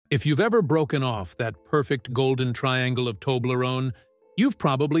If you've ever broken off that perfect golden triangle of Toblerone, you've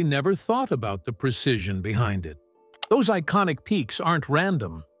probably never thought about the precision behind it. Those iconic peaks aren't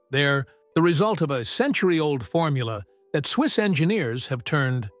random. They're the result of a century-old formula that Swiss engineers have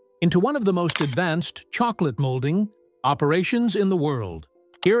turned into one of the most advanced chocolate molding operations in the world.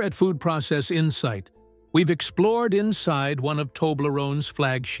 Here at Food Process Insight, we've explored inside one of Toblerone's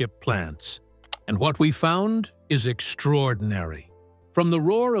flagship plants. And what we found is extraordinary. From the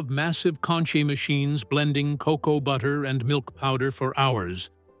roar of massive conche machines blending cocoa butter and milk powder for hours,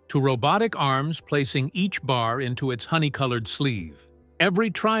 to robotic arms placing each bar into its honey-colored sleeve,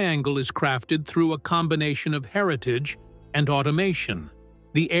 every triangle is crafted through a combination of heritage and automation.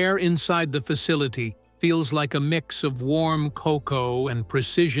 The air inside the facility feels like a mix of warm cocoa and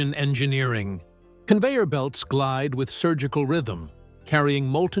precision engineering. Conveyor belts glide with surgical rhythm, carrying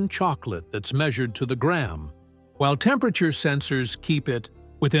molten chocolate that's measured to the gram, while temperature sensors keep it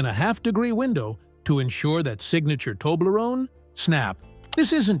within a half-degree window to ensure that signature Toblerone snap.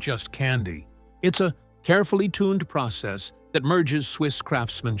 This isn't just candy. It's a carefully tuned process that merges Swiss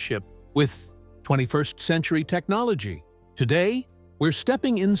craftsmanship with 21st century technology. Today, we're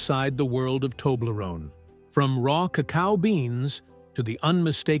stepping inside the world of Toblerone, from raw cacao beans to the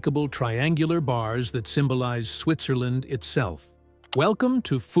unmistakable triangular bars that symbolize Switzerland itself. Welcome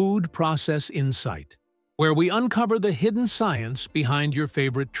to Food Process Insight, where we uncover the hidden science behind your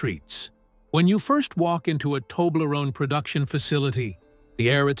favorite treats. When you first walk into a Toblerone production facility, the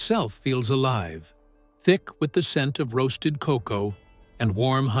air itself feels alive, thick with the scent of roasted cocoa and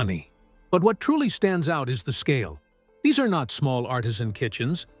warm honey. But what truly stands out is the scale. These are not small artisan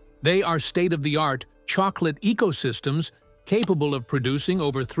kitchens. They are state-of-the-art chocolate ecosystems capable of producing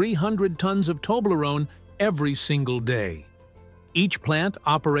over 300 tons of Toblerone every single day. Each plant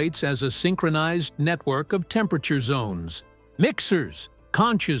operates as a synchronized network of temperature zones, mixers,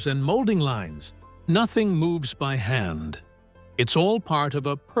 conches, and molding lines. Nothing moves by hand. It's all part of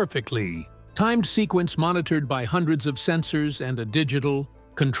a perfectly timed sequence monitored by hundreds of sensors and a digital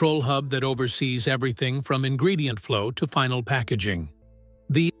control hub that oversees everything from ingredient flow to final packaging.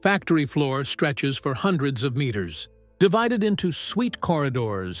 The factory floor stretches for hundreds of meters, divided into suite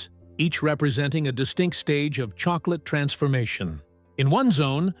corridors, each representing a distinct stage of chocolate transformation. In one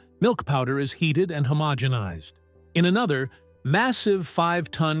zone, milk powder is heated and homogenized. In another, massive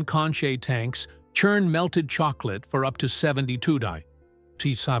 5-ton conche tanks churn melted chocolate for up to 72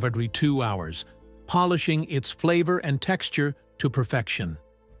 hours, polishing its flavor and texture to perfection.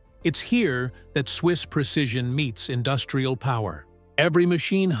 It's here that Swiss precision meets industrial power. Every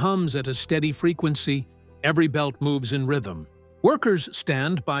machine hums at a steady frequency, every belt moves in rhythm. Workers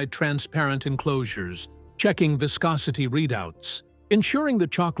stand by transparent enclosures, checking viscosity readouts, ensuring the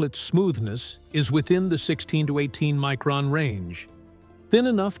chocolate's smoothness is within the 16 to 18 micron range. Thin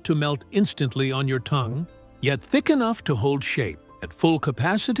enough to melt instantly on your tongue, yet thick enough to hold shape. At full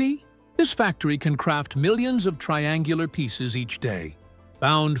capacity, this factory can craft millions of triangular pieces each day,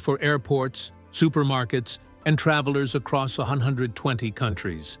 bound for airports, supermarkets, and travelers across 120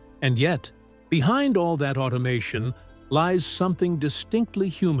 countries. And yet, behind all that automation lies something distinctly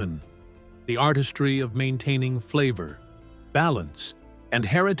human: the artistry of maintaining flavor, balance, and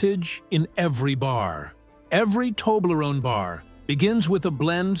heritage in every bar. Every Toblerone bar begins with a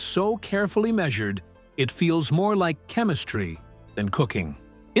blend so carefully measured, it feels more like chemistry than cooking.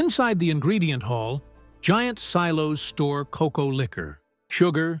 Inside the ingredient hall, giant silos store cocoa liquor,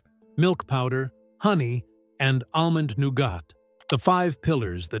 sugar, milk powder, honey, and almond nougat, the 5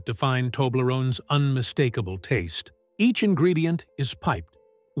 pillars that define Toblerone's unmistakable taste. Each ingredient is piped,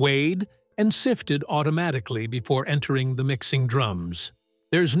 weighed, and sifted automatically before entering the mixing drums.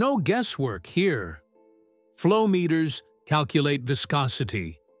 There's no guesswork here. Flow meters calculate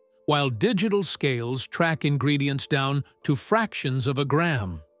viscosity, while digital scales track ingredients down to fractions of a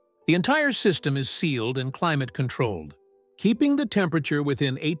gram. The entire system is sealed and climate-controlled, keeping the temperature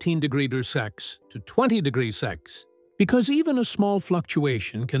within 18 degrees Celsius to 20 degrees Celsius, because even a small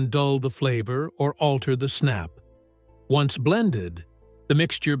fluctuation can dull the flavor or alter the snap. Once blended, the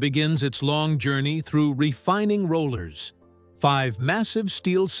mixture begins its long journey through refining rollers, 5 massive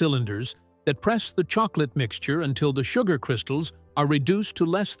steel cylinders that press the chocolate mixture until the sugar crystals are reduced to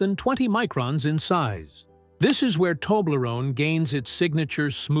less than 20 microns in size. This is where Toblerone gains its signature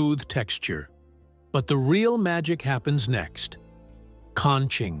smooth texture. But the real magic happens next.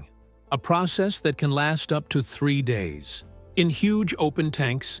 Conching, a process that can last up to 3 days. In huge open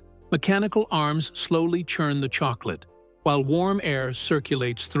tanks, mechanical arms slowly churn the chocolate, while warm air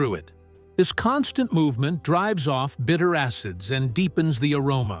circulates through it. This constant movement drives off bitter acids and deepens the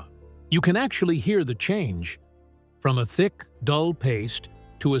aroma. You can actually hear the change, from a thick, dull paste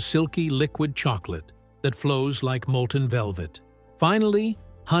to a silky liquid chocolate that flows like molten velvet. Finally,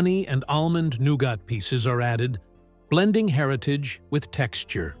 honey and almond nougat pieces are added, blending heritage with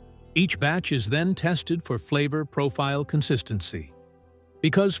texture. Each batch is then tested for flavor profile consistency.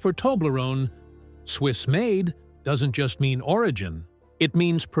 Because for Toblerone, Swiss-made doesn't just mean origin, it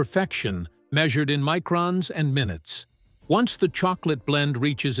means perfection measured in microns and minutes. Once the chocolate blend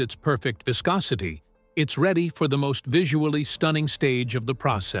reaches its perfect viscosity, it's ready for the most visually stunning stage of the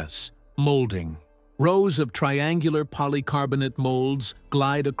process, molding. Rows of triangular polycarbonate molds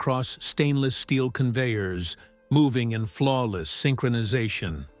glide across stainless steel conveyors, moving in flawless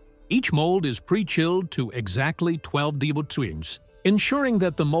synchronization. Each mold is pre-chilled to exactly 12 degrees, ensuring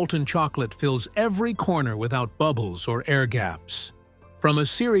that the molten chocolate fills every corner without bubbles or air gaps. From a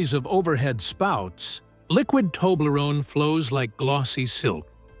series of overhead spouts, liquid Toblerone flows like glossy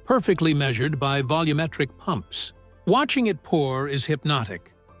silk, perfectly measured by volumetric pumps. Watching it pour is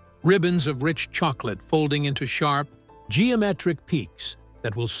hypnotic. Ribbons of rich chocolate folding into sharp, geometric peaks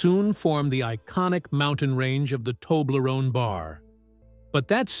that will soon form the iconic mountain range of the Toblerone bar. But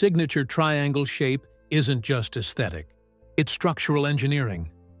that signature triangle shape isn't just aesthetic. It's structural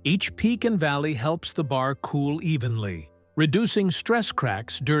engineering. Each peak and valley helps the bar cool evenly, reducing stress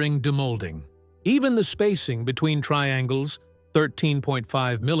cracks during demolding. Even the spacing between triangles,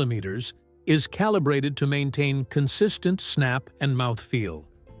 13.5 millimeters, is calibrated to maintain consistent snap and mouthfeel.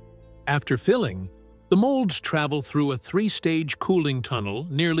 After filling, the molds travel through a 3-stage cooling tunnel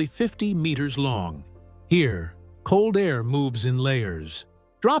nearly 50 meters long. Here, cold air moves in layers,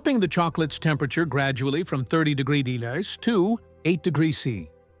 dropping the chocolate's temperature gradually from 30 degrees to 8 degrees C.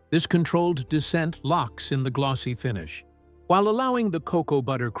 This controlled descent locks in the glossy finish, while allowing the cocoa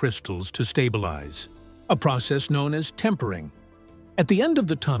butter crystals to stabilize, a process known as tempering. At the end of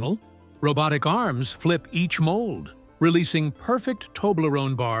the tunnel, robotic arms flip each mold, releasing perfect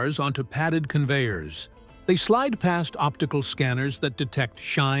Toblerone bars onto padded conveyors. They slide past optical scanners that detect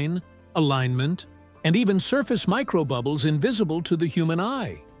shine, alignment, and even surface microbubbles invisible to the human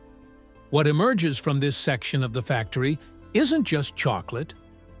eye. What emerges from this section of the factory isn't just chocolate,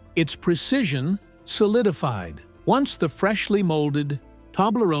 it's precision solidified. Once the freshly molded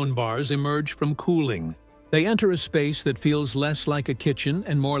Toblerone bars emerge from cooling, they enter a space that feels less like a kitchen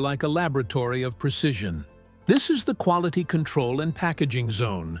and more like a laboratory of precision. This is the quality control and packaging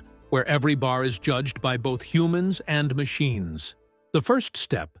zone, where every bar is judged by both humans and machines. The first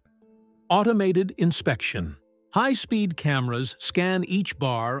step: automated inspection. High-speed cameras scan each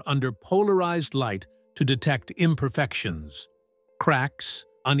bar under polarized light to detect imperfections, cracks,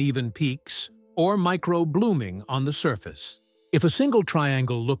 uneven peaks, or micro-blooming on the surface. If a single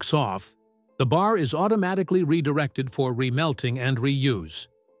triangle looks off, the bar is automatically redirected for remelting and reuse.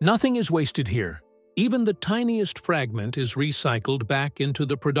 Nothing is wasted here. Even the tiniest fragment is recycled back into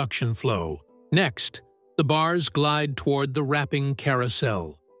the production flow. Next, the bars glide toward the wrapping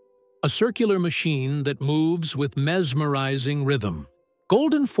carousel, a circular machine that moves with mesmerizing rhythm.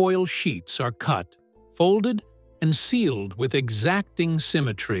 Golden foil sheets are cut, folded, and sealed with exacting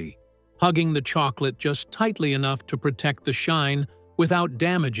symmetry, hugging the chocolate just tightly enough to protect the shine without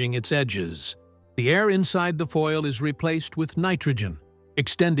damaging its edges. The air inside the foil is replaced with nitrogen,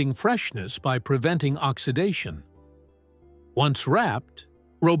 extending freshness by preventing oxidation. Once wrapped,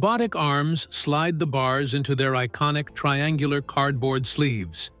 robotic arms slide the bars into their iconic triangular cardboard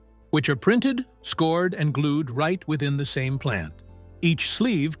sleeves, which are printed, scored, and glued right within the same plant. Each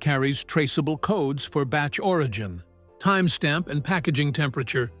sleeve carries traceable codes for batch origin, timestamp, and packaging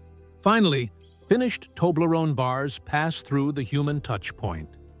temperature. Finally, finished Toblerone bars pass through the human touch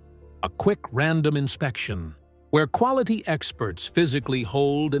point. A quick random inspection, where quality experts physically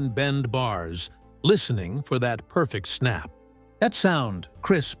hold and bend bars, listening for that perfect snap. That sound,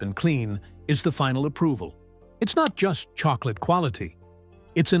 crisp and clean, is the final approval. It's not just chocolate quality.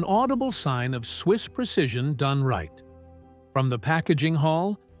 It's an audible sign of Swiss precision done right. From the packaging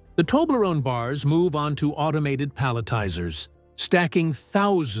hall, the Toblerone bars move on to automated palletizers, stacking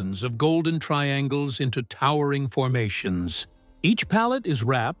thousands of golden triangles into towering formations. Each pallet is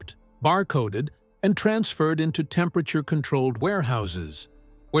wrapped, barcoded, and transferred into temperature-controlled warehouses,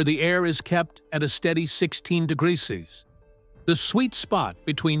 where the air is kept at a steady 16 degrees, the sweet spot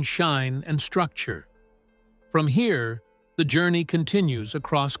between shine and structure. From here, the journey continues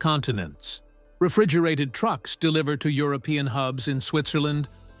across continents. Refrigerated trucks deliver to European hubs in Switzerland,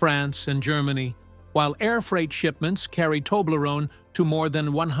 France, and Germany, while air freight shipments carry Toblerone to more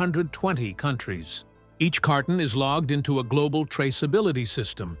than 120 countries. Each carton is logged into a global traceability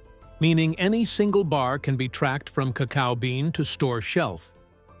system, meaning any single bar can be tracked from cacao bean to store shelf.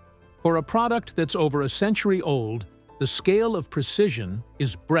 For a product that's over a century old, the scale of precision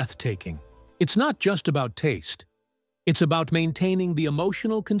is breathtaking. It's not just about taste. It's about maintaining the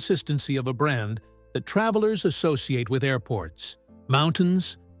emotional consistency of a brand that travelers associate with airports,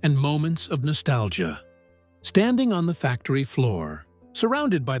 mountains, and moments of nostalgia. Standing on the factory floor,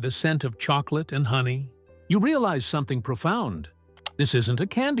 surrounded by the scent of chocolate and honey, you realize something profound. This isn't a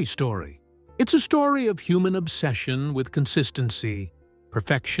candy story. It's a story of human obsession with consistency,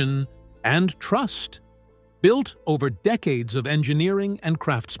 perfection, and trust, built over decades of engineering and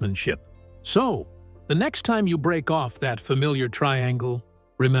craftsmanship. So, the next time you break off that familiar triangle,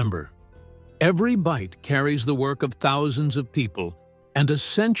 remember, every bite carries the work of thousands of people and a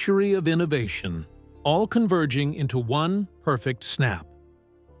century of innovation, all converging into one perfect snap.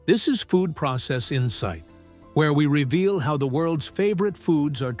 This is Food Process Insight, where we reveal how the world's favorite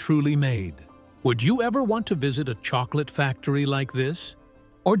foods are truly made. Would you ever want to visit a chocolate factory like this?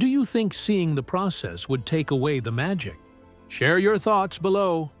 Or do you think seeing the process would take away the magic? Share your thoughts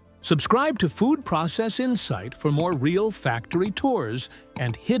below. Subscribe to Food Process Insight for more real factory tours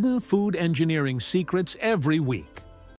and hidden food engineering secrets every week.